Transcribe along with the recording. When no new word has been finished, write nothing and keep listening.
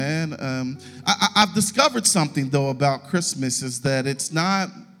man. I've discovered something though about Christmas is that it's not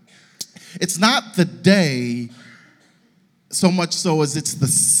the day so much so as it's the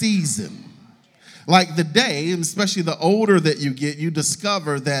season. Like the day, and especially the older that you get, you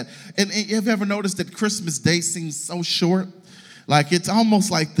discover that. And have you ever noticed that Christmas Day seems so short? Like it's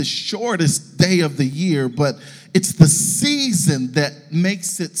almost like the shortest day of the year, but it's the season that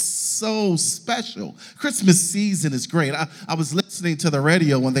makes it so special. Christmas season is great. I was listening to the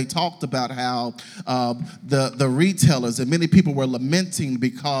radio when they talked about how the retailers and many people were lamenting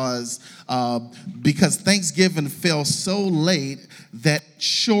because Thanksgiving fell so late that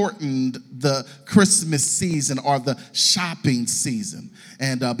shortened the Christmas season or the shopping season.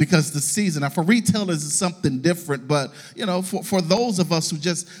 And because the season, now for retailers is something different, but you know, for those of us who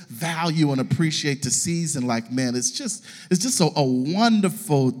just value and appreciate the season, like man, it's just a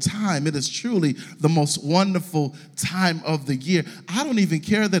wonderful time. It is truly the most wonderful time of the year. I don't even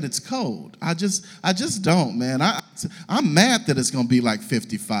care that it's cold. I just don't, man. I'm mad that it's gonna be like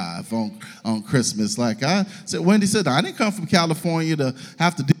 55 on Christmas. Like Wendy said, I didn't come from California to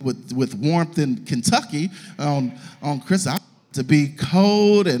have to deal with warmth in Kentucky on Christmas. To be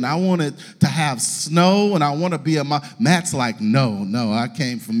cold, and I wanted to have snow, and I want to be Matt's like, no, I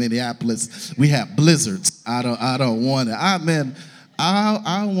came from Minneapolis. We have blizzards. I don't want it.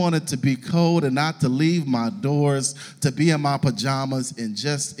 I want it to be cold and not to leave my doors, to be in my pajamas and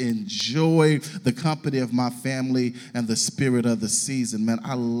just enjoy the company of my family and the spirit of the season. Man,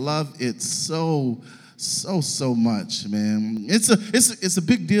 I love it so much, man. It's a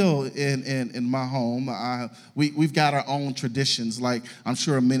big deal in my home. We've got our own traditions, like I'm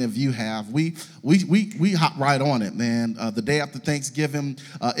sure many of you have. We hop right on it, man. The day after Thanksgiving,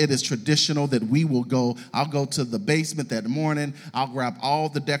 it is traditional that I'll go to the basement that morning. I'll grab all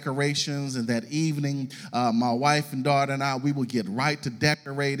the decorations, and that evening, my wife and daughter and we will get right to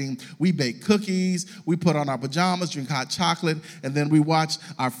decorating. We bake cookies, we put on our pajamas, drink hot chocolate, and then we watch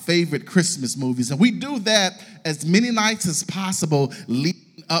our favorite Christmas movies. And we do that as many nights as possible leading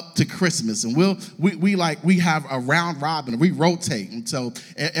up to Christmas. And we have a round robin. We rotate. And so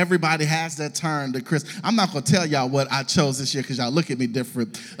everybody has their turn to Christmas. I'm not going to tell y'all what I chose this year because y'all look at me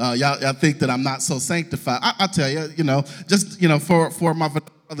different. Y'all think that I'm not so sanctified. I'll tell you, for my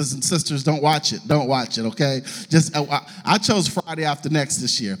brothers and sisters, don't watch it, okay? I chose Friday After Next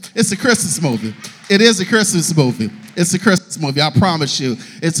this year. It's a Christmas movie. It is a Christmas movie. It's a Christmas movie, I promise you.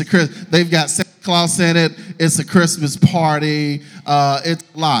 They've got Santa Claus in it. It's a Christmas party. It's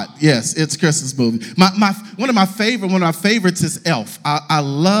a lot. Yes, it's a Christmas movie. One of my favorites is Elf. I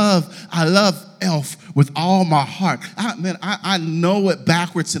love Elf with all my heart. I know it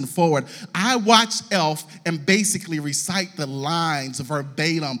backwards and forward. I watch Elf and basically recite the lines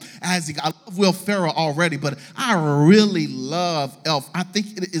verbatim I love Will Ferrell already, but I really love Elf. I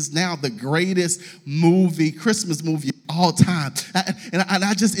think it is now the greatest Christmas movie of all time. And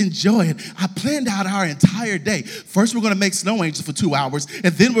I just enjoy it. I planned out our entire day. First, we're going to make snow angels for 2 hours,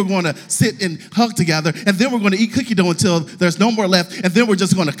 and then we're going to sit and hug together, and then we're going to eat cookie dough until there's no more left, and then we're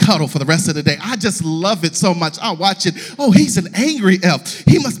just going to cuddle for the rest of the day. I just love it so much. I'll watch it. Oh, he's an angry elf.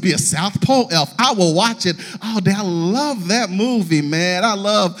 He must be a South Pole elf. I will watch it all day. I love that movie, man. I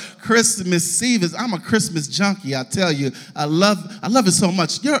love Christmas Eve. I'm a Christmas junkie, I tell you. I love it so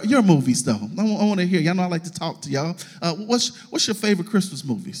much. Your movies, though. I want to hear. Y'all know I like to talk to y'all. What's your favorite Christmas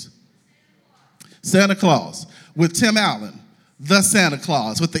movies? Santa Claus with Tim Allen. The Santa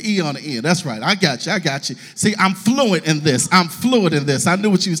Claus with the E on the end. That's right. I got you. See, I'm fluent in this. I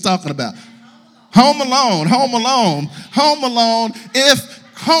knew what you was talking about. Home Alone.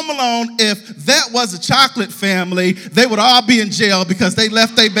 If that was a chocolate family, they would all be in jail because they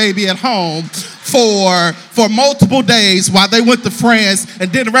left their baby at home for multiple days while they went to France and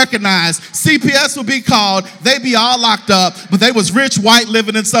didn't recognize. CPS would be called. They'd be all locked up, but they was rich, white,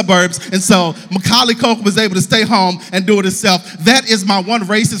 living in suburbs, and so Macaulay Culkin was able to stay home and do it himself. That is my one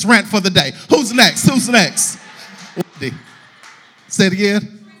racist rant for the day. Who's next? Say it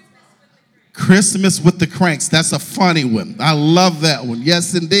again. Christmas with the Cranks. That's a funny one. I love that one.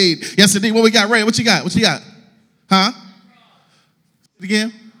 Yes, indeed. What we got, Ray? What you got? Huh? Say it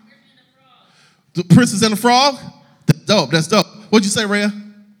again. The Princess and the Frog? That's dope. What'd you say, Rhea?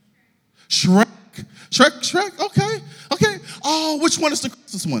 Shrek. Okay. Oh, which one is the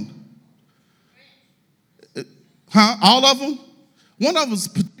Christmas one? Huh? All of them? One of them is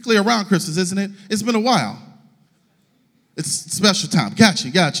particularly around Christmas, isn't it? It's been a while. It's special time. Got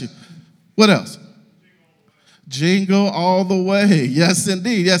you. What else? Jingle All the Way. Yes,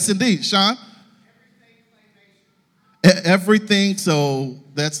 indeed. Sean? Everything, so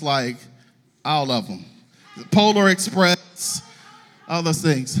that's like all of them. Polar Express. All those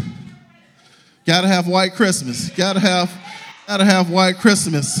things. Gotta have white Christmas. Gotta have white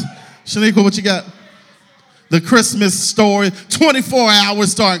Christmas. Shaniqua, what you got? The Christmas story, 24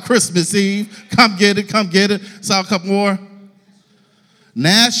 hours starting Christmas Eve. Come get it, come get it. Saw a couple more.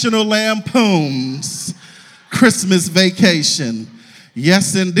 National Lampoon's Christmas Vacation.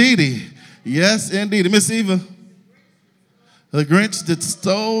 Yes, indeedy. Yes, indeedy. Miss Eva. The Grinch that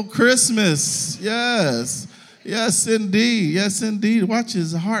stole Christmas. Yes. Yes, indeed. Yes, indeed. Watch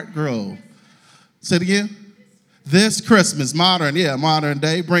his heart grow. Say it again. This Christmas, modern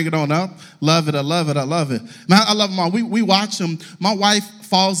day. Bring it on up. Love it, I love it, I love it. Now, I love them all. We watch them. My wife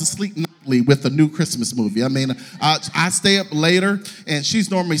falls asleep nightly with a new Christmas movie. I mean, I stay up later, and she's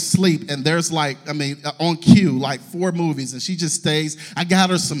normally asleep, and there's on cue, like 4 movies, and she just stays. I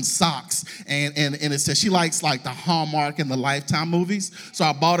got her some socks, and it says she likes like the Hallmark and the Lifetime movies, so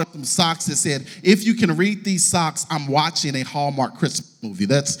I bought her some socks that said, if you can read these socks, I'm watching a Hallmark Christmas movie.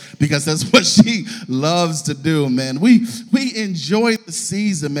 That's because that's what she loves to do, man. We enjoy the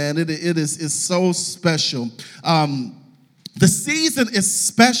season, man. It's so special. The season is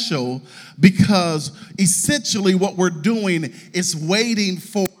special because essentially what we're doing is waiting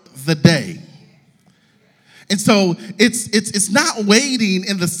for the day. And so it's not waiting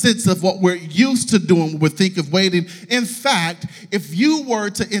in the sense of what we're used to doing when we think of waiting. In fact, if you were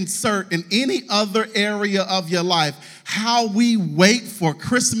to insert in any other area of your life how we wait for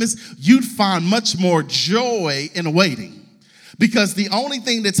Christmas, you'd find much more joy in waiting. Because the only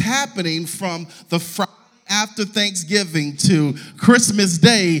thing that's happening from the Friday after Thanksgiving to Christmas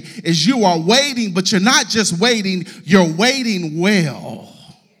Day is you are waiting, but you're not just waiting, you're waiting well.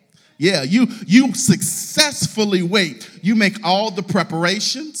 Yeah, you successfully wait. You make all the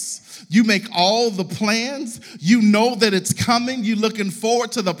preparations. You make all the plans. You know that it's coming. You're looking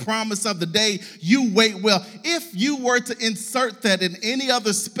forward to the promise of the day. You wait well. If you were to insert that in any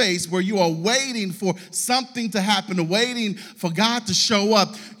other space where you are waiting for something to happen, waiting for God to show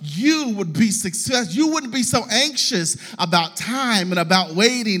up, you would be successful. You wouldn't be so anxious about time and about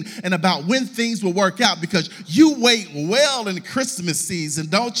waiting and about when things will work out because you wait well in Christmas season,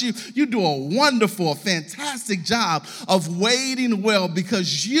 don't you? You do a wonderful, fantastic job of waiting well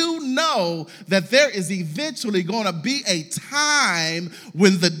because you know that there is eventually going to be a time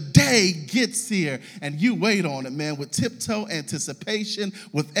when the day gets here and you wait on it, man, with tiptoe anticipation,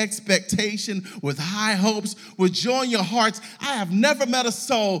 with expectation, with high hopes, with joy in your hearts. I have never met a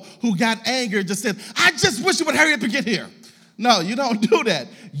soul who got angry, just said, I just wish it would hurry up and get here. No, you don't do that.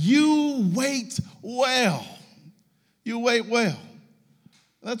 You wait well. You wait well.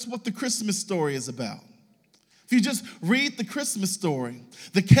 That's what the Christmas story is about. If you just read the Christmas story,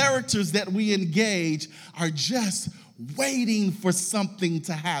 the characters that we engage are just waiting for something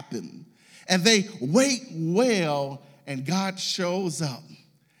to happen. And they wait well, and God shows up,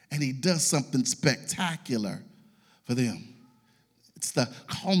 and he does something spectacular for them. It's the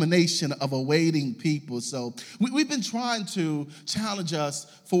culmination of awaiting people. So we've been trying to challenge us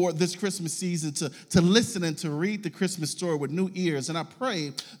for this Christmas season to listen and to read the Christmas story with new ears. And I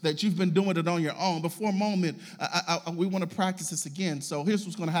pray that you've been doing it on your own. But for a moment, we want to practice this again. So here's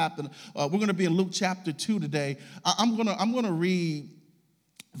what's going to happen. We're going to be in Luke chapter 2 today. I'm going to read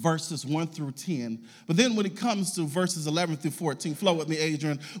verses 1 through 10. But then when it comes to verses 11 through 14, flow with me,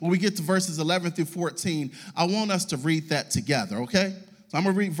 Adrian. When we get to verses 11 through 14, I want us to read that together, okay? So I'm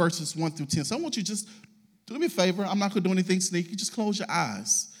going to read verses 1 through 10. So I want you just do me a favor. I'm not going to do anything sneaky. Just close your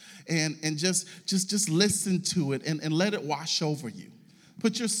eyes and just listen to it and let it wash over you.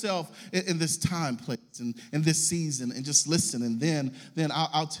 Put yourself in this time, place, and in this season, and just listen. And then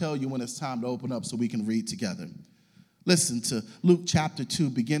I'll tell you when it's time to open up so we can read together. Listen to Luke chapter 2,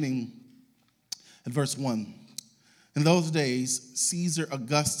 beginning at verse 1. In those days, Caesar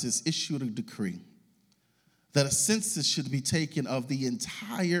Augustus issued a decree that a census should be taken of the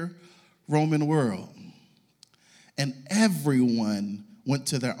entire Roman world. And everyone went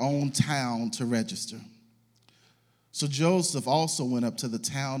to their own town to register. So Joseph also went up to the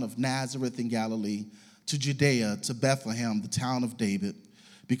town of Nazareth in Galilee, to Judea, to Bethlehem, the town of David,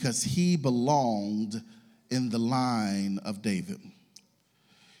 because he belonged in the line of David.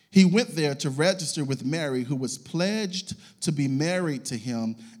 He went there to register with Mary, who was pledged to be married to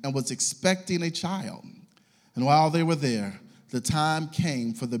him and was expecting a child. And while they were there, the time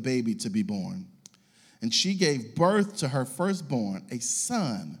came for the baby to be born. And she gave birth to her firstborn, a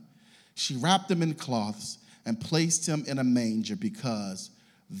son. She wrapped him in cloths and placed him in a manger because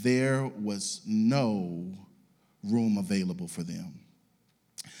there was no room available for them.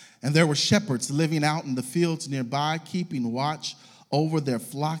 And there were shepherds living out in the fields nearby, keeping watch over their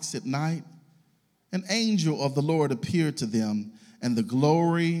flocks at night. An angel of the Lord appeared to them, and the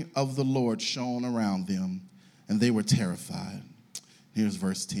glory of the Lord shone around them, and they were terrified. Here's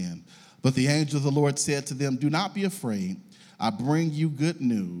verse 10. But the angel of the Lord said to them, do not be afraid. I bring you good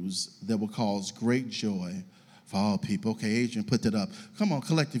news that will cause great joy for all people. Okay, Adrian, put that up. Come on,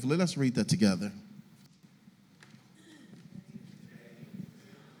 collectively, let's read that together.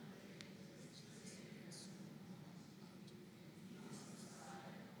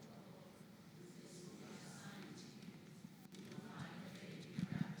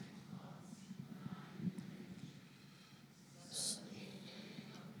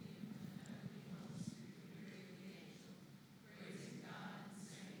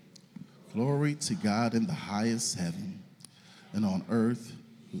 Glory to God in the highest heaven, and on earth.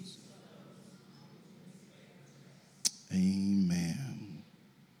 Amen.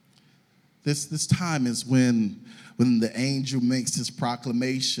 This time is when the angel makes his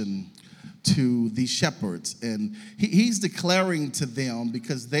proclamation to the shepherds, and he's declaring to them,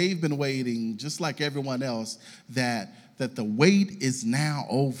 because they've been waiting just like everyone else, that the wait is now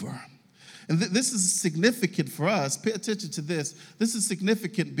over. And this is significant for us. Pay attention to this. This is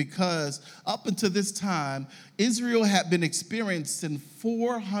significant because up until this time, Israel had been experiencing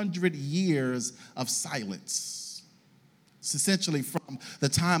 400 years of silence. It's essentially from the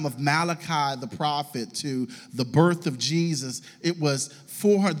time of Malachi the prophet to the birth of Jesus. It was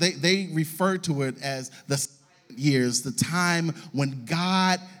 400. They referred to it as the silent years, the time when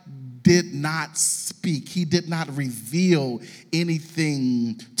God did not speak. He did not reveal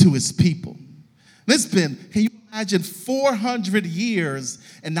anything to his people. Can you imagine 400 years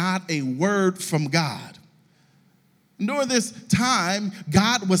and not a word from God? And during this time,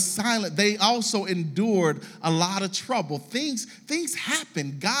 God was silent. They also endured a lot of trouble. Things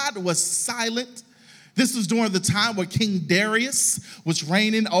happened. God was silent. This was during the time where King Darius was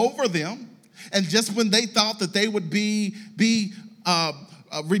reigning over them. And just when they thought that they would be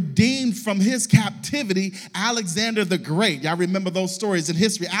redeemed from his captivity, Alexander the Great, y'all remember those stories in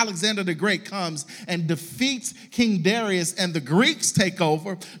history, Alexander the Great comes and defeats King Darius, and the Greeks take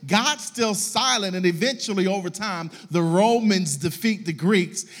over. God's still silent, and eventually over time, the Romans defeat the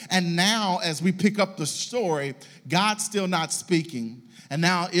Greeks. And now, as we pick up the story, God's still not speaking. And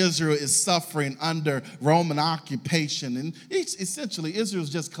now Israel is suffering under Roman occupation. And essentially, Israel is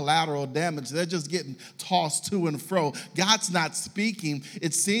just collateral damage. They're just getting tossed to and fro. God's not speaking.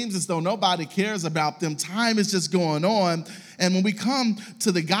 It seems as though nobody cares about them. Time is just going on. And when we come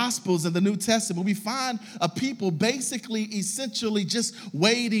to the Gospels and the New Testament, we find a people basically, essentially just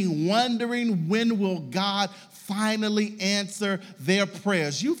waiting, wondering when will God finally answer their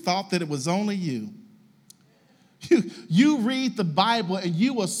prayers. You thought that it was only you. You read the Bible and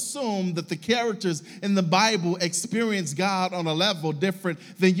you assume that the characters in the Bible experience God on a level different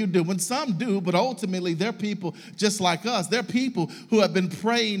than you do. When some do, but ultimately they're people just like us. They're people who have been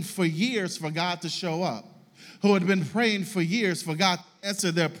praying for years for God to show up, who had been praying for years for God to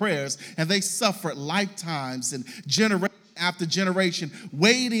answer their prayers, and they suffered lifetimes and generation after generation,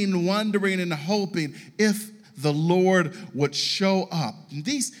 waiting, wondering, and hoping if the Lord would show up. And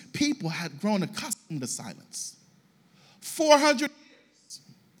these people had grown accustomed to silence. 400 years.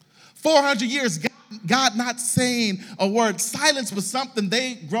 400 years, God not saying a word. Silence was something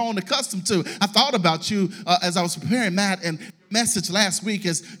they grown accustomed to. I thought about you as I was preparing Matt, and message last week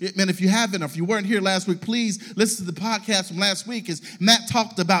is, man, if you haven't, or if you weren't here last week, please listen to the podcast from last week, as Matt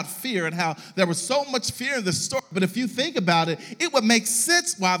talked about fear and how there was so much fear in the story. But if you think about it, it would make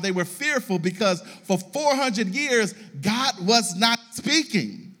sense why they were fearful, because for 400 years, God was not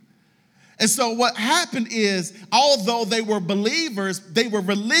speaking. And so what happened is, although they were believers, they were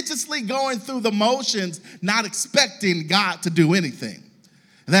religiously going through the motions, not expecting God to do anything.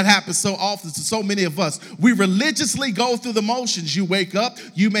 And that happens so often to so many of us. We religiously go through the motions. You wake up,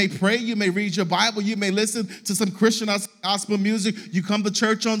 you may pray, you may read your Bible, you may listen to some Christian gospel music, you come to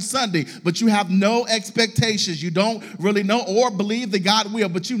church on Sunday, but you have no expectations. You don't really know or believe that God will,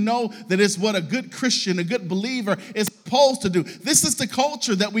 but you know that it's what a good Christian, a good believer is supposed to do. This is the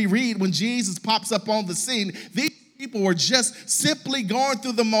culture that we read when Jesus pops up on the scene. These people were just simply going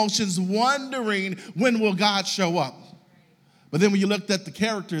through the motions, wondering when will God show up. But then when you looked at the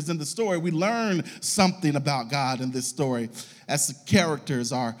characters in the story, we learn something about God in this story as the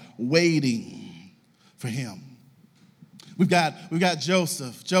characters are waiting for him. We've got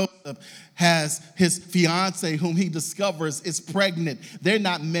Joseph. Joseph has his fiance whom he discovers is pregnant. They're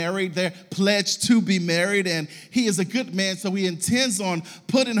not married. They're pledged to be married, and he is a good man, so he intends on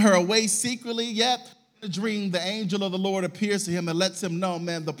putting her away secretly. Yet in a dream, the angel of the Lord appears to him and lets him know,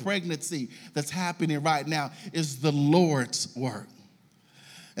 man, the pregnancy that's happening right now is the Lord's work.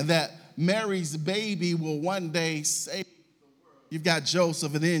 And that Mary's baby will one day save the world. You've got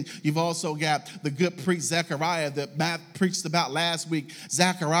Joseph, and then you've also got the good priest Zechariah that Matt preached about last week.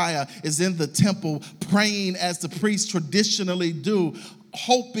 Zechariah is in the temple praying as the priests traditionally do,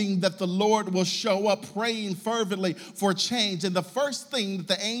 hoping that the Lord will show up, praying fervently for change. And the first thing that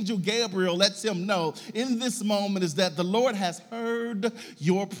the angel Gabriel lets him know in this moment is that the Lord has heard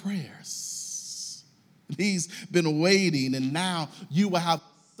your prayers. He's been waiting, and now you will have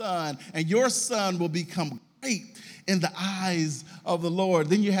a son, and your son will become great in the eyes of the Lord.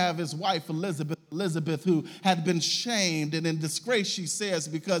 Then you have his wife, Elizabeth, who had been shamed and in disgrace, she says,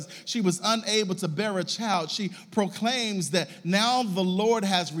 because she was unable to bear a child. She proclaims that now the Lord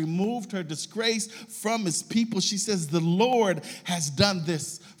has removed her disgrace from his people. She says, the Lord has done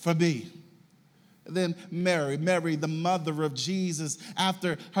this for me. Then Mary, the mother of Jesus,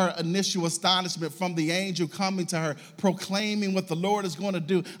 after her initial astonishment from the angel coming to her, proclaiming what the Lord is going to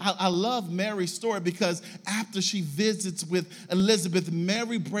do. I love Mary's story because after she visits with Elizabeth,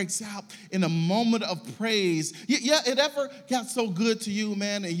 Mary breaks out in a moment of praise. Yeah, it ever got so good to you,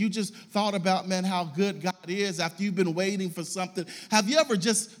 man, and you just thought about, man, how good God is after you've been waiting for something? Have you ever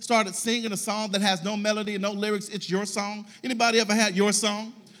just started singing a song that has no melody and no lyrics? It's your song. Anybody ever had your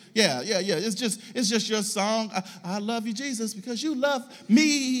song? Yeah. It's just your song. I love you, Jesus, because you love me.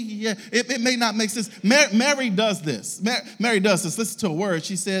 Yeah, it may not make sense. Mary does this. Mary does this. Listen to a word.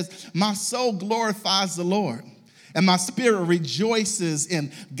 She says, my soul glorifies the Lord, and my spirit rejoices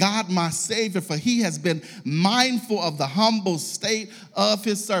in God, my Savior, for he has been mindful of the humble state of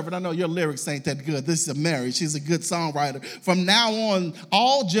his servant. I know your lyrics ain't that good. This is Mary. She's a good songwriter. From now on,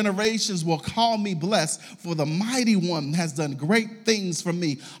 all generations will call me blessed, for the mighty one has done great things for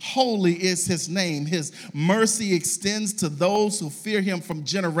me. Holy is his name. His mercy extends to those who fear him from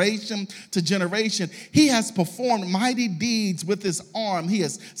generation to generation. He has performed mighty deeds with his arm. He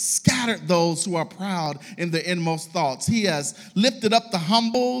has scattered those who are proud in their inmost thoughts. He has lifted up the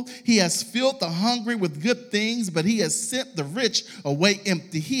humble. He has filled the hungry with good things, but he has sent the rich away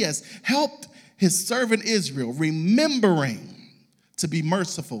empty. He has helped his servant Israel, remembering to be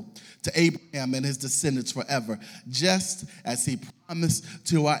merciful to Abraham and his descendants forever, just as he promised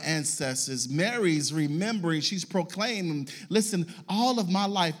to our ancestors. Mary's remembering, she's proclaiming, listen, all of my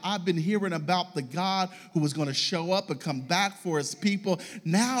life I've been hearing about the God who was going to show up and come back for his people.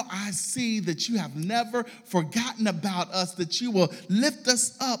 Now I see that you have never forgotten about us, that you will lift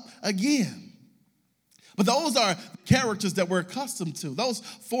us up again. But those are characters that we're accustomed to. Those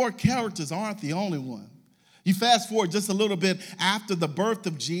four characters aren't the only one. You fast forward just a little bit after the birth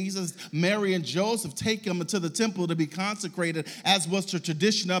of Jesus, Mary and Joseph take him into the temple to be consecrated, as was the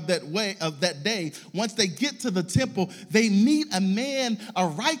tradition of that day. Once they get to the temple, they meet a man, a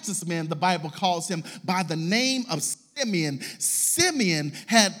righteous man, the Bible calls him, by the name of Simeon. Simeon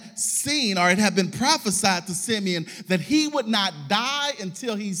had seen, or it had been prophesied to Simeon, that he would not die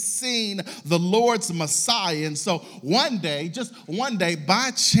until he's seen the Lord's Messiah. And so one day, just one day,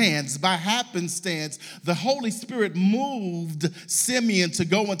 by chance, by happenstance, the Holy Spirit moved Simeon to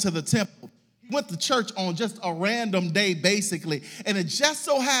go into the temple. Went to church on just a random day, basically. And it just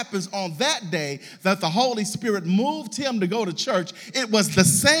so happens on that day that the Holy Spirit moved him to go to church. It was the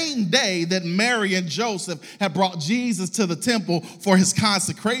same day that Mary and Joseph had brought Jesus to the temple for his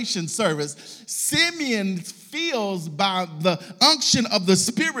consecration service. Simeon feels by the unction of the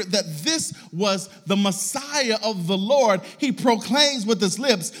Spirit that this was the Messiah of the Lord. He proclaims with his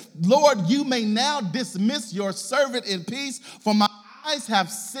lips, Lord, you may now dismiss your servant in peace, for my eyes have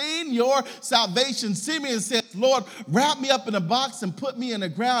seen your salvation. Simeon says, Lord, wrap me up in a box and put me in the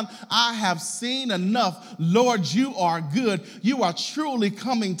ground. I have seen enough. Lord, you are good. You are truly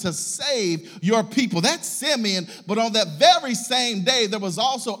coming to save your people. That's Simeon. But on that very same day, there was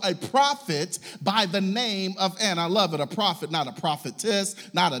also a prophet by the name of Anna. I love it. A prophet, not a prophetess,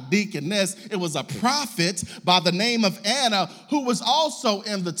 not a deaconess. It was a prophet by the name of Anna who was also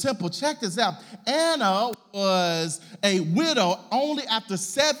in the temple. Check this out. Anna was a widow only after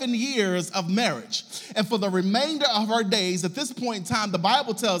 7 years of marriage. And for the remainder of her days, at this point in time, the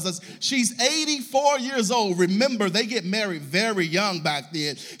Bible tells us she's 84 years old. Remember, they get married very young back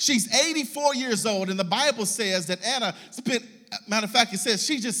then. She's 84 years old, and the Bible says that Anna spent, matter of fact, it says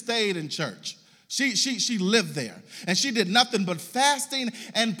she just stayed in church. She lived there, and she did nothing but fasting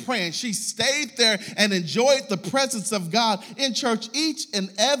and praying. She stayed there and enjoyed the presence of God in church each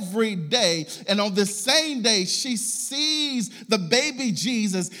and every day. And on this same day, she sees the baby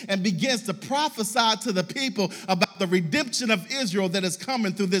Jesus and begins to prophesy to the people about the redemption of Israel that is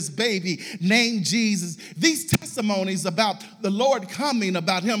coming through this baby named Jesus. These testimonies about the Lord coming,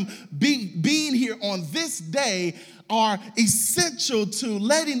 about him being here on this day, are essential to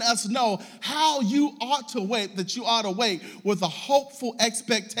letting us know how you ought to wait, that you ought to wait with a hopeful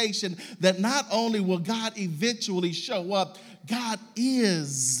expectation that not only will God eventually show up, God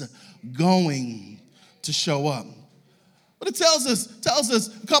is going to show up. But it tells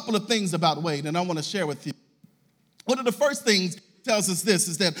us a couple of things about waiting, and I want to share with you. One of the first things it tells us this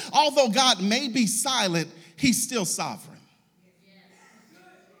is that although God may be silent, he's still sovereign.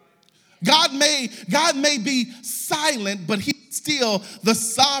 God may be silent, but he's still the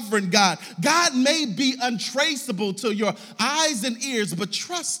sovereign God. God may be untraceable to your eyes and ears, but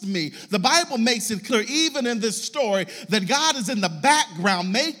trust me, the Bible makes it clear, even in this story, that God is in the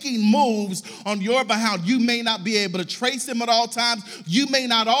background making moves on your behalf. You may not be able to trace him at all times. You may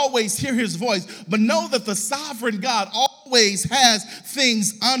not always hear his voice, but know that the sovereign God always has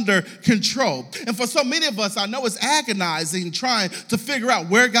things under control. And for so many of us, I know it's agonizing trying to figure out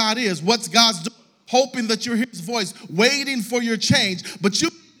where God is, what's God's doing, hoping that you hear his voice, waiting for your change. But you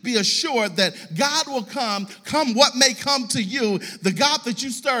be assured that God will come what may come to you. The God that you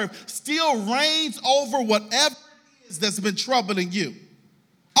serve still reigns over whatever it is that's been troubling you.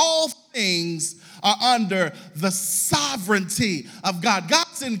 All things are under the sovereignty of God.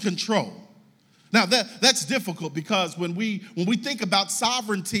 God's in control. Now, that's difficult because when we think about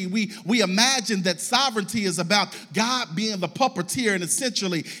sovereignty, we imagine that sovereignty is about God being the puppeteer and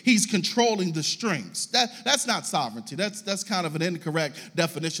essentially he's controlling the strings. That's not sovereignty. That's kind of an incorrect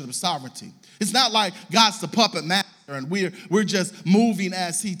definition of sovereignty. It's not like God's the puppet master and we're just moving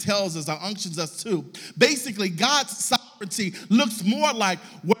as he tells us or unctions us to. Basically, God's sovereignty looks more like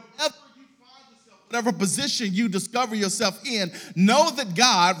whatever position you discover yourself in, know that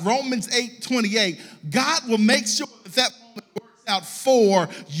God, Romans 8:28, God will make sure that moment works out for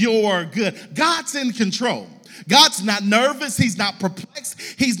your good. God's in control. God's not nervous. He's not perplexed.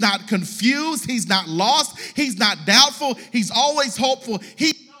 He's not confused. He's not lost. He's not doubtful. He's always hopeful.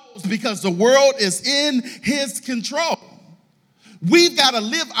 He knows because the world is in his control. We've got to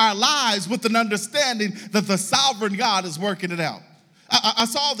live our lives with an understanding that the sovereign God is working it out. I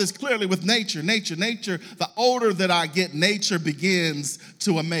saw this clearly with nature. Nature, the older that I get, nature begins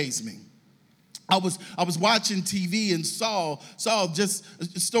to amaze me. I was watching TV and saw just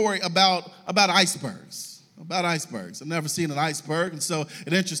a story about icebergs. About icebergs. I've never seen an iceberg, and so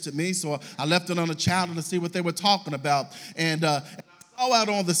it interested me. So I left it on the channel to see what they were talking about. And I saw out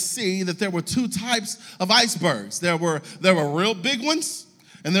on the sea that there were two types of icebergs. There were real big ones,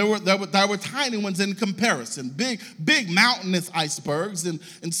 and there were tiny ones in comparison, big mountainous icebergs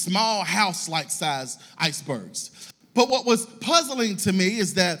and small house-like size icebergs. But what was puzzling to me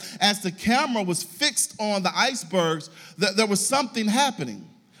is that as the camera was fixed on the icebergs, there was something happening.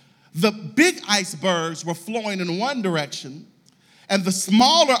 The big icebergs were flowing in one direction, and the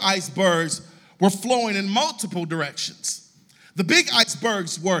smaller icebergs were flowing in multiple directions. The big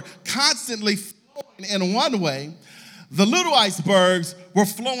icebergs were constantly flowing in one way. The little icebergs were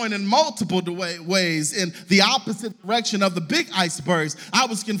flowing in multiple ways in the opposite direction of the big icebergs. I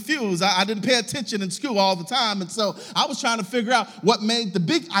was confused. I didn't pay attention in school all the time, and so I was trying to figure out what made the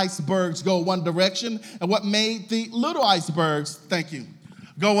big icebergs go one direction and what made the little icebergs, thank you,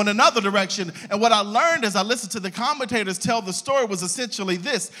 go in another direction. And what I learned as I listened to the commentators tell the story was essentially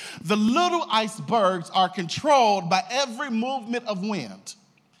this. The little icebergs are controlled by every movement of wind.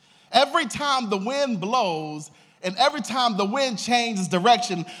 Every time the wind blows, and every time the wind changes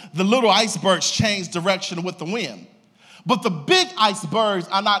direction, the little icebergs change direction with the wind. But the big icebergs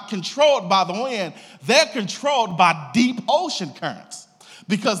are not controlled by the wind. They're controlled by deep ocean currents,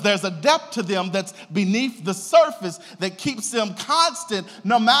 because there's a depth to them that's beneath the surface that keeps them constant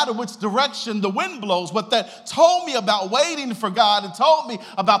no matter which direction the wind blows. What that told me about waiting for God and told me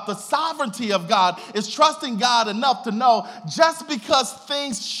about the sovereignty of God is trusting God enough to know just because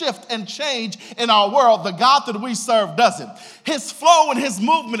things shift and change in our world, the God that we serve doesn't. His flow and his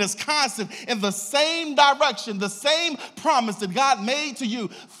movement is constant in the same direction, the same promise that God made to you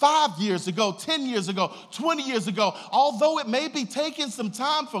 5 years ago, 10 years ago, 20 years ago. Although it may be taking some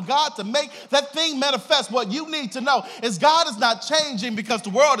time for God to make that thing manifest, what you need to know is God is not changing because the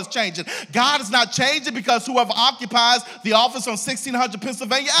world is changing. God is not changing because whoever occupies the office on 1600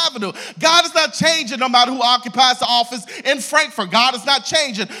 Pennsylvania Avenue. God is not changing no matter who occupies the office in Frankfurt. God is not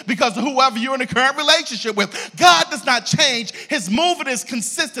changing because of whoever you're in a current relationship with. God does not change. His movement is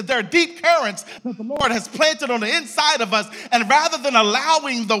consistent. There are deep currents that the Lord has planted on the inside of us, and rather than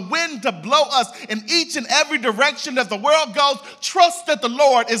allowing the wind to blow us in each and every direction that the world goes, trust that that the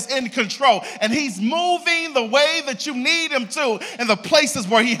Lord is in control and he's moving the way that you need him to in the places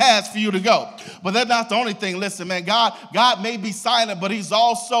where he has for you to go. But that's not the only thing. Listen, man, God may be silent, but he's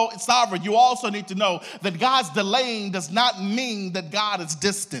also sovereign. You also need to know that God's delaying does not mean that God is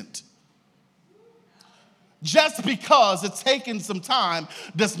distant. Just because it's taken some time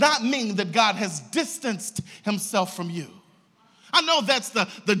does not mean that God has distanced himself from you. I know that's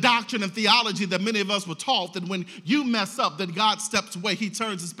the doctrine and theology that many of us were taught, that when you mess up, that God steps away, he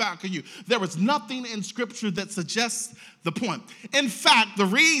turns his back on you. There is nothing in Scripture that suggests the point. In fact, the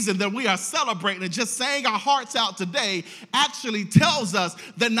reason that we are celebrating and just saying our hearts out today actually tells us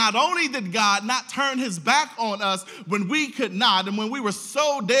that not only did God not turn his back on us when we could not, and when we were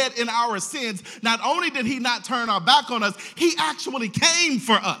so dead in our sins, not only did he not turn our back on us, he actually came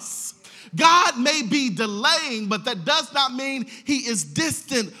for us. God may be delaying, but that does not mean he is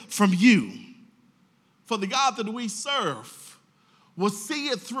distant from you. For the God that we serve will see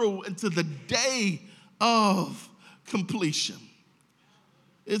it through into the day of completion.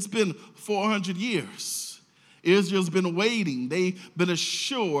 It's been 400 years. Israel's been waiting. They've been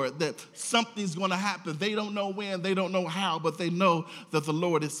assured that something's going to happen. They don't know when, they don't know how, but they know that the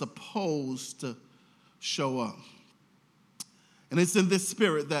Lord is supposed to show up. And it's in this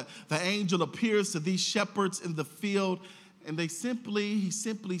spirit that the angel appears to these shepherds in the field, and he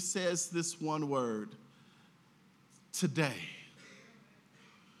simply says this one word: today.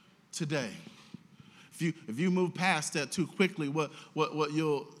 Today. If you move past that too quickly, what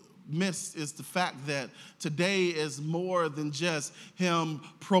you'll miss is the fact that today is more than just him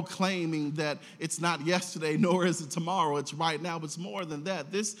proclaiming that it's not yesterday, nor is it tomorrow, it's right now. It's more than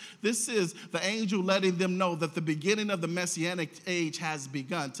that. This is the angel letting them know that the beginning of the Messianic age has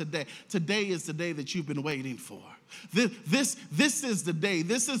begun today. Today is the day that you've been waiting for. This is the day.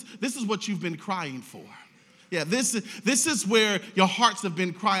 This is what you've been crying for. Yeah, this is where your hearts have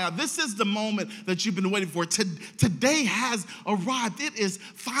been crying out. This is the moment that you've been waiting for. Today has arrived. It is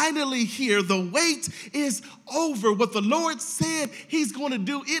finally here. The wait is over. What the Lord said he's going to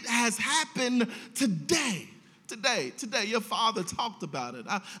do, it has happened today. Today, your father talked about it.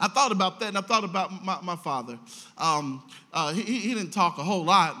 I thought about that, and I thought about my father. He didn't talk a whole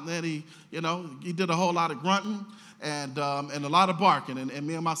lot. That he did a whole lot of grunting and a lot of barking, and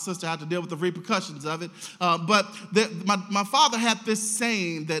me and my sister had to deal with the repercussions of it. But my father had this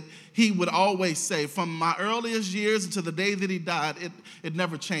saying that he would always say, from my earliest years until the day that he died, it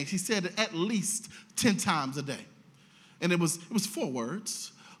never changed. He said it at least 10 times a day, and it was 4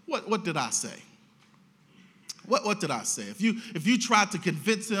 words. What did I say? What did I say? If you tried to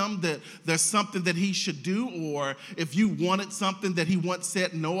convince him that there's something that he should do, or if you wanted something that he once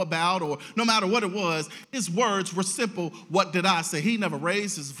said no about, or no matter what it was, his words were simple. What did I say? He never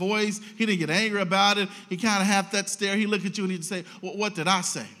raised his voice. He didn't get angry about it. He kind of had that stare. He looked at you and he'd say, well, what did I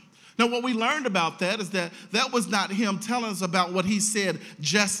say? Now, what we learned about that is that was not him telling us about what he said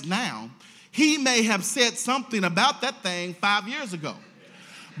just now. He may have said something about that thing 5 years ago.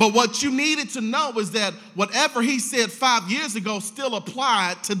 But what you needed to know is that whatever he said 5 years ago still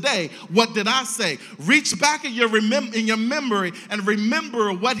applied today. What did I say? Reach back in your memory and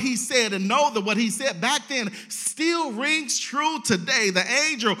remember what he said, and know that what he said back then still rings true today. The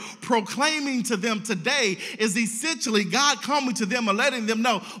angel proclaiming to them today is essentially God coming to them and letting them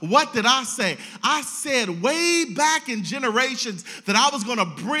know, what did I say? I said way back in generations that I was going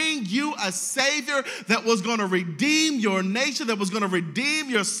to bring you a Savior that was going to redeem your nation, that was going to redeem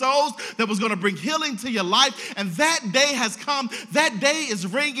your souls, that was going to bring healing to your life. And that day has come. That day is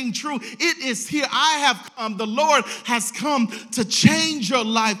ringing true. It is here. I have come. The Lord has come to change your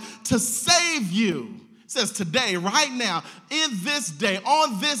life, to save you. It says today, right now, in this day,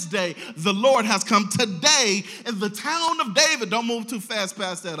 on this day, the Lord has come. Today, in the town of David, don't move too fast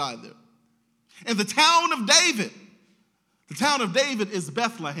past that either. In the town of David is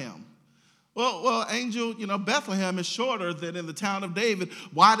Bethlehem. Well, Angel, Bethlehem is shorter than in the town of David.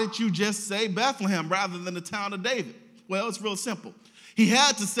 Why did you just say Bethlehem rather than the town of David? Well, it's real simple. He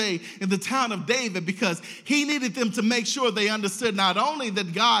had to say in the town of David because he needed them to make sure they understood not only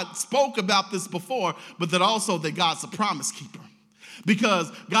that God spoke about this before, but that also that God's a promise keeper.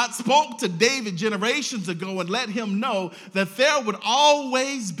 Because God spoke to David generations ago and let him know that there would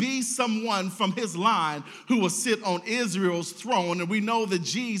always be someone from his line who will sit on Israel's throne. And we know that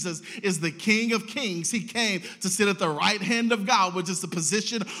Jesus is the King of Kings. He came to sit at the right hand of God, which is the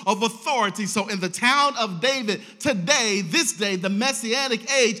position of authority. So in the town of David today, this day, the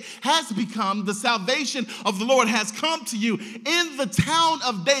Messianic age has become, the salvation of the Lord has come to you. In the town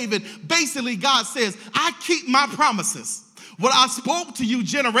of David, basically God says, I keep my promises. What I spoke to you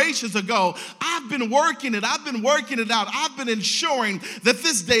generations ago, I've been working it. I've been working it out. I've been ensuring that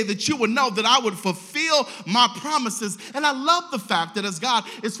this day that you would know that I would fulfill my promises. And I love the fact that as God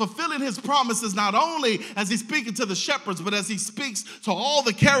is fulfilling his promises, not only as he's speaking to the shepherds, but as he speaks to all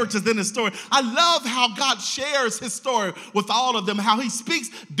the characters in his story. I love how God shares his story with all of them, how he speaks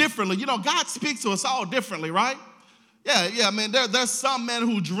differently. You know, God speaks to us all differently, right? Yeah, man, there's some men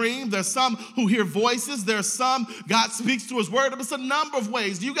who dream. There's some who hear voices. There's some God speaks to his word. It's a number of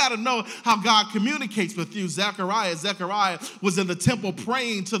ways. You got to know how God communicates with you. Zechariah was in the temple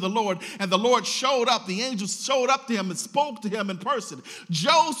praying to the Lord, and the Lord showed up. The angel showed up to him and spoke to him in person.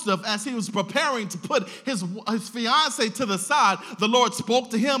 Joseph, as he was preparing to put his fiancée to the side, the Lord spoke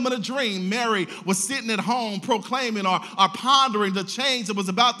to him in a dream. Mary was sitting at home proclaiming or pondering the change that was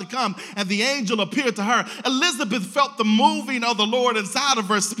about to come, and the angel appeared to her. Elizabeth felt the moving of the Lord inside of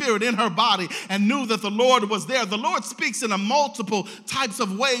her spirit, in her body, and knew that the Lord was there. The Lord speaks in a multiple types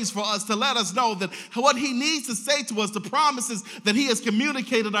of ways for us to let us know that what he needs to say to us, the promises that he has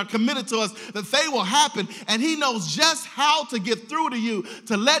communicated are committed to us, that they will happen. And he knows just how to get through to you,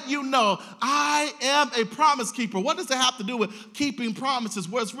 to let you know, I am a promise keeper. What does it have to do with keeping promises?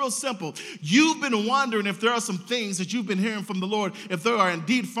 Well, it's real simple. You've been wondering if there are some things that you've been hearing from the Lord, if they are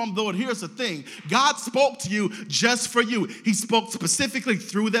indeed from the Lord. Here's the thing. God spoke to you just for you. He spoke specifically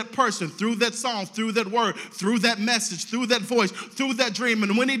through that person, through that song, through that word, through that message, through that voice, through that dream.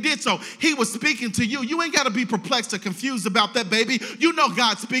 And when he did so, he was speaking to you. You ain't got to be perplexed or confused about that, baby. You know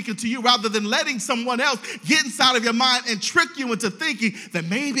God's speaking to you, rather than letting someone else get inside of your mind and trick you into thinking that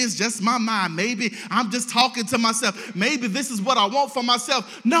maybe it's just my mind. Maybe I'm just talking to myself. Maybe this is what I want for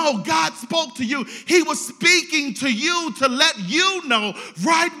myself. No, God spoke to you. He was speaking to you to let you know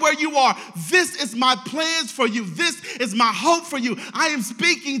right where you are. This is my plans for you. This is my hope for you. I am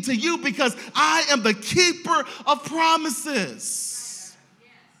speaking to you because I am the keeper of promises.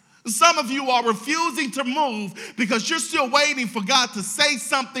 Some of you are refusing to move because you're still waiting for God to say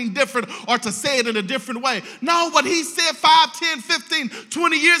something different or to say it in a different way. No, what he said 5, 10, 15,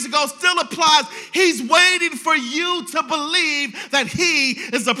 20 years ago still applies. He's waiting for you to believe that he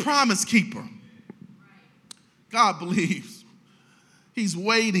is a promise keeper. God believes. He's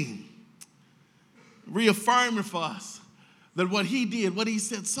waiting, reaffirming for us that what he did, what he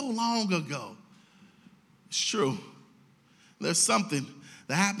said so long ago, is true. There's something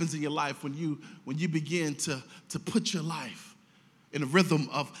that happens in your life when you begin to put your life in a rhythm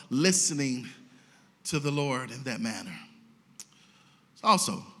of listening to the Lord in that manner.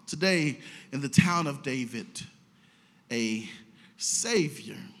 Also, today in the town of David, a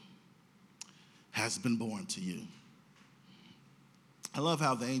Savior has been born to you. I love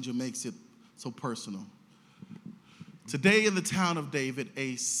how the angel makes it so personal. Today in the town of David,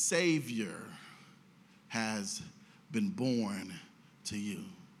 a Savior has been born to you.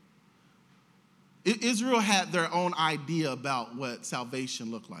 Israel had their own idea about what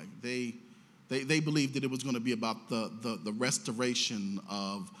salvation looked like. They believed that it was going to be about the restoration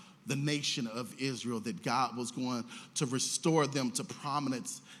of the nation of Israel, that God was going to restore them to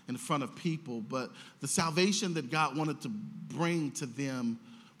prominence in front of people. But the salvation that God wanted to bring to them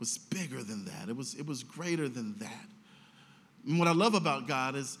was bigger than that. It was greater than that. And what I love about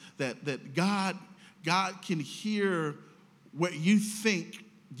God is that God can hear what you think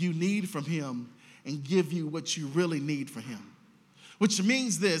you need from him and give you what you really need from him. Which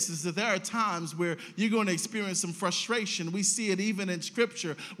means this, is that there are times where you're going to experience some frustration. We see it even in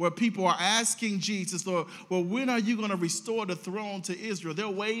Scripture where people are asking Jesus, Lord, well, when are you going to restore the throne to Israel? They're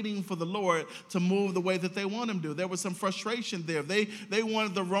waiting for the Lord to move the way that they want him to. There was some frustration there. They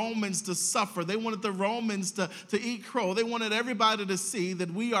wanted the Romans to suffer. They wanted the Romans to eat crow. They wanted everybody to see that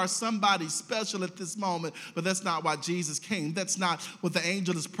we are somebody special at this moment, but that's not why Jesus came. That's not what the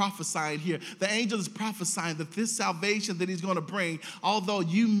angel is prophesying here. The angel is prophesying that this salvation that he's going to bring, although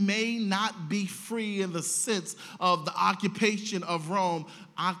you may not be free in the sense of the occupation of Rome,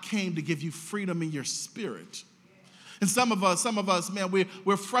 I came to give you freedom in your spirit. And some of us, man,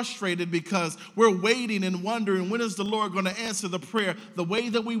 we're frustrated because we're waiting and wondering, when is the Lord going to answer the prayer the way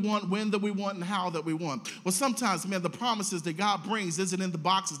that we want, when that we want, and how that we want? Well, sometimes, man, the promises that God brings isn't in the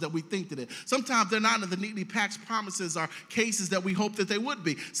boxes that we think that it is. Sometimes they're not in the neatly packed promises or cases that we hope that they would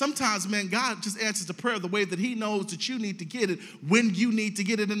be. Sometimes, man, God just answers the prayer the way that he knows that you need to get it, when you need to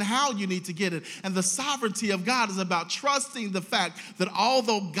get it, and how you need to get it. And the sovereignty of God is about trusting the fact that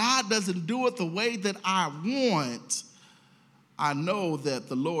although God doesn't do it the way that I want, I know that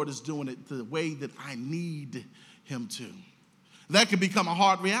the Lord is doing it the way that I need him to. That can become a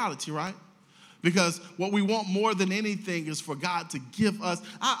hard reality, right? Because what we want more than anything is for God to give us.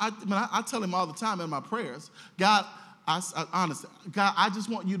 I tell him all the time in my prayers, God, honestly, God, I just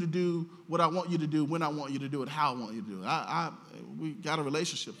want you to do what I want you to do, when I want you to do it, how I want you to do it. We got a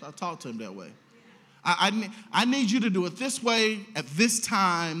relationship. I talk to him that way. I need you to do it this way at this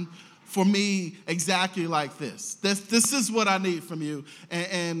time for me, exactly like this. This is what I need from you,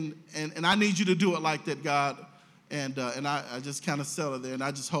 and I need you to do it like that, God. And I just kind of settle there, and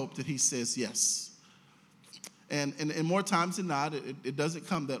I just hope that he says yes. And more times than not, it doesn't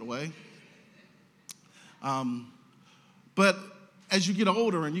come that way. But as you get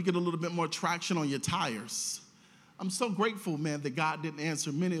older and you get a little bit more traction on your tires, I'm so grateful, man, that God didn't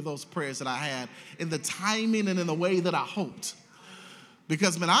answer many of those prayers that I had in the timing and in the way that I hoped.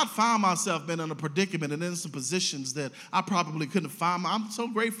 Because, man, I'd find myself being in a predicament and in some positions that I probably couldn't find. I'm so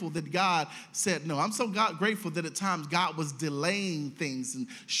grateful that God said no. I'm so grateful that at times God was delaying things and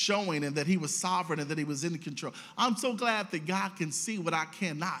showing, and that he was sovereign and that he was in control. I'm so glad that God can see what I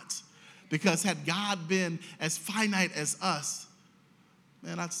cannot. Because had God been as finite as us,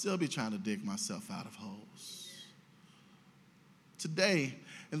 man, I'd still be trying to dig myself out of holes. Today,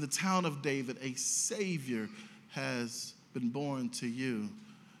 in the town of David, a Savior has been born to you.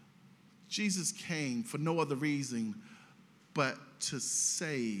 Jesus came for no other reason but to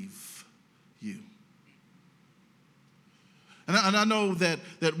save you. And I know that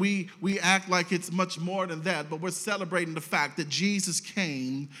we act like it's much more than that, but we're celebrating the fact that Jesus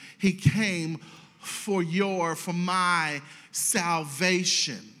came. He came for my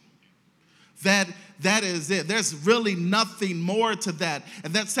salvation. That is it. There's really nothing more to that.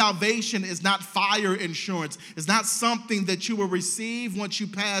 And that salvation is not fire insurance. It's not something that you will receive once you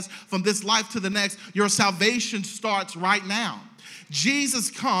pass from this life to the next. Your salvation starts right now. Jesus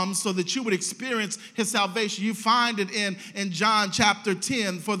comes so that you would experience his salvation. You find it in John chapter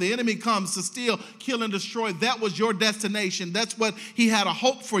 10. For the enemy comes to steal, kill, and destroy. That was your destination. That's what he had a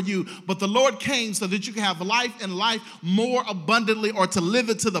hope for you. But the Lord came so that you can have life and life more abundantly, or to live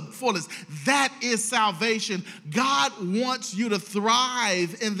it to the fullest. That is salvation. God wants you to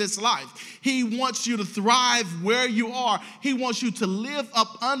thrive in this life. He wants you to thrive where you are. He wants you to live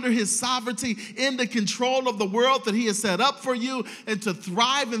up under his sovereignty, in the control of the world that he has set up for you, and to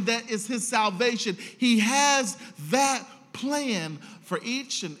thrive in that is his salvation. He has that plan for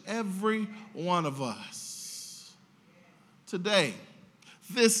each and every one of us. Today,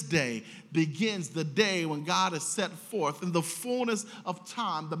 this day, begins the day when God has set forth in the fullness of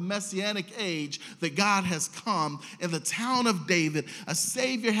time, the messianic age that God has come. In the town of David, a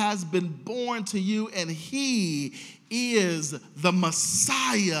Savior has been born to you, and he is the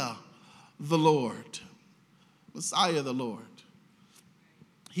Messiah, the Lord. Messiah, the Lord.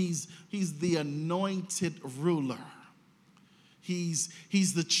 He's the anointed ruler. He's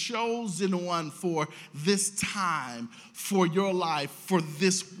the chosen one for this time, for your life, for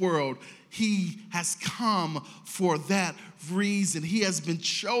this world. He has come for that reason. He has been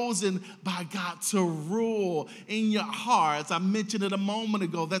chosen by God to rule in your hearts. I mentioned it a moment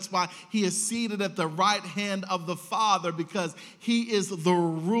ago. That's why he is seated at the right hand of the Father, because he is the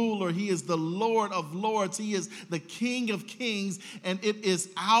ruler. He is the Lord of lords. He is the King of kings, and it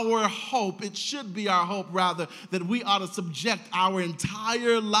is our hope. It should be our hope, rather, that we ought to subject our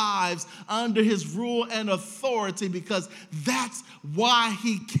entire lives under his rule and authority, because that's why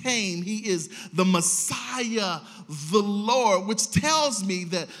he came. He is the Messiah, the Lord, which tells me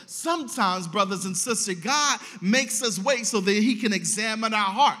that sometimes, brothers and sisters, God makes us wait so that he can examine our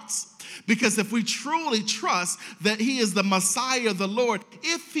hearts. Because if we truly trust that he is the Messiah, the Lord,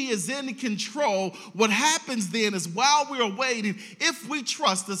 if he is in control, what happens then is, while we are waiting, if we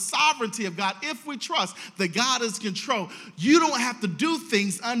trust the sovereignty of God, if we trust that God is in control, you don't have to do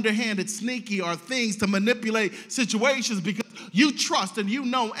things underhanded, sneaky, or things to manipulate situations, because you trust and you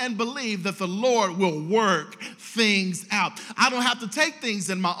know and believe that the Lord will work things out. I don't have to take things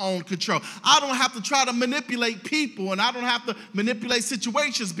in my own control. I don't have to try to manipulate people, and I don't have to manipulate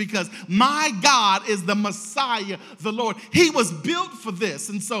situations, because my God is the Messiah, the Lord. He was built for this.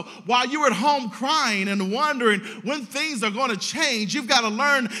 And so while you're at home crying and wondering when things are going to change, you've got to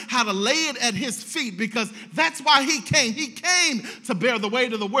learn how to lay it at his feet, because that's why he came. He came to bear the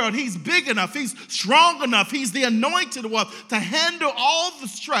weight of the world. He's big enough. He's strong enough. He's the anointed one to handle all the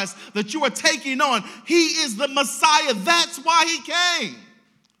stress that you are taking on. He is the Messiah. That's why he came.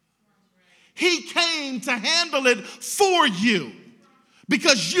 He came to handle it for you,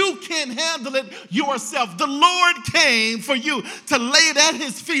 because you can't handle it yourself. The Lord came for you to lay it at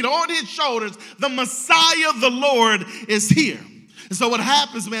his feet, on his shoulders. The Messiah, the Lord, is here. And so what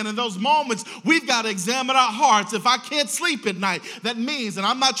happens, man, in those moments, we've got to examine our hearts. If I can't sleep at night, that means, and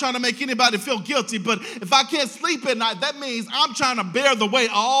I'm not trying to make anybody feel guilty, but if I can't sleep at night, that means I'm trying to bear the weight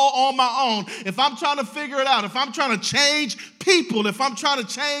all on my own. If I'm trying to figure it out, if I'm trying to change people, if I'm trying to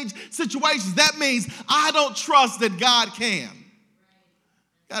change situations, that means I don't trust that God can.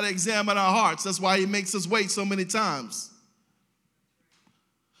 Got to examine our hearts. That's why he makes us wait so many times.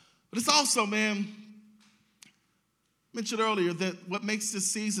 But it's also, man, mentioned earlier that what makes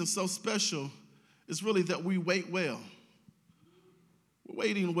this season so special is really that we wait well. We're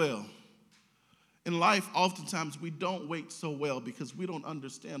waiting well. In life, oftentimes we don't wait so well because we don't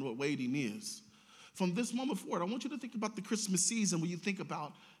understand what waiting is. From this moment forward, I want you to think about the Christmas season when you think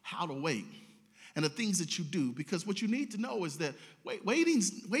about how to wait and the things that you do, because what you need to know is that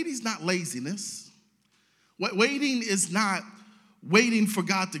waiting's not laziness. Waiting is not waiting for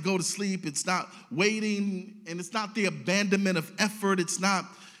God to go to sleep. It's not waiting, and it's not the abandonment of effort. It's not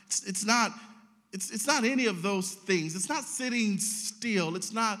any of those things. It's not sitting still.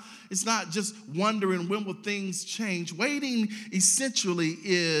 It's not just wondering when will things change. Waiting essentially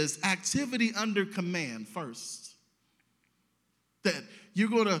is activity under command first. That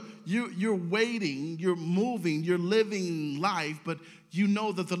you're waiting, you're moving, you're living life, but you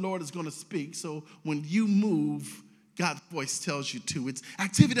know that the Lord is going to speak. So when you move, God's voice tells you to. It's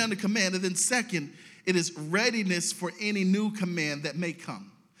activity under command. And then second, it is readiness for any new command that may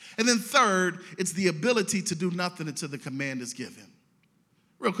come. And then third, it's the ability to do nothing until the command is given.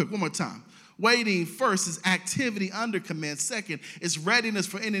 Real quick, one more time. Waiting first is activity under command. Second, is readiness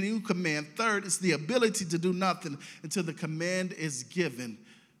for any new command. Third, it's the ability to do nothing until the command is given.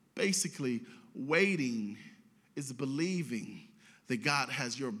 Basically, waiting is believing that God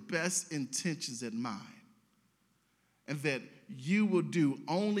has your best intentions in mind, and that you will do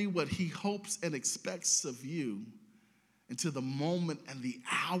only what he hopes and expects of you until the moment and the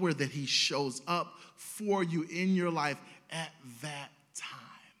hour that he shows up for you in your life at that time.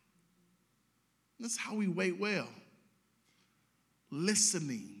 That's how we wait well.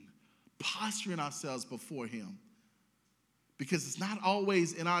 Listening, posturing ourselves before him. Because it's not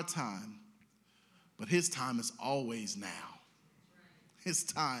always in our time, but his time is always now. His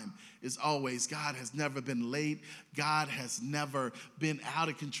time is always. God has never been late. God has never been out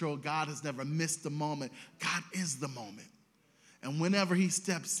of control. God has never missed the moment. God is the moment. And whenever he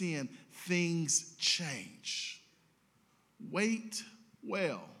steps in, things change. Wait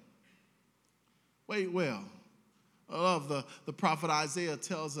well. Wait well. I love the prophet Isaiah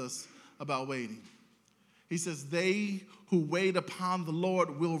tells us about waiting. He says, they who wait upon the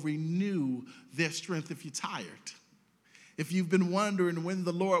Lord will renew their strength. If you're tired, if you've been wondering when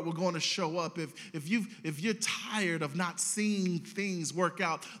the Lord will going to show up, if you're tired of not seeing things work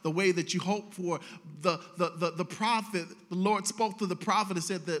out the way that you hope for, the prophet, the Lord spoke to the prophet and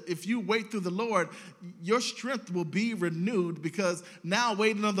said that if you wait through the Lord, your strength will be renewed, because now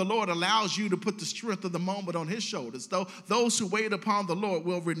waiting on the Lord allows you to put the strength of the moment on his shoulders. Though those who wait upon the Lord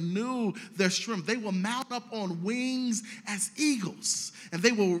will renew their strength. They will mount up on wings as eagles, and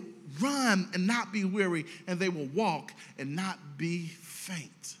they will run and not be weary, and they will walk and not be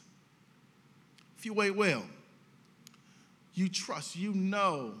faint. If you wait well, you trust, you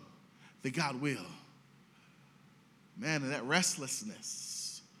know that God will. Man, and that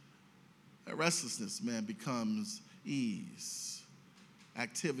restlessness, man, becomes ease,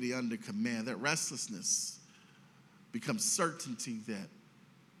 activity under command. That restlessness becomes certainty that,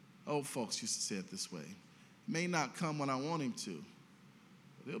 old folks used to say it this way, it may not come when I want him to,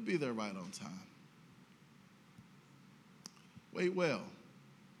 but he'll be there right on time. Wait well.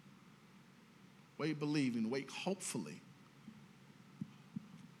 Wait believing. Wait hopefully,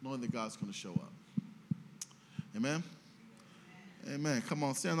 knowing that God's going to show up. Amen? Amen. Come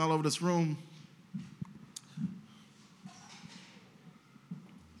on, stand all over this room.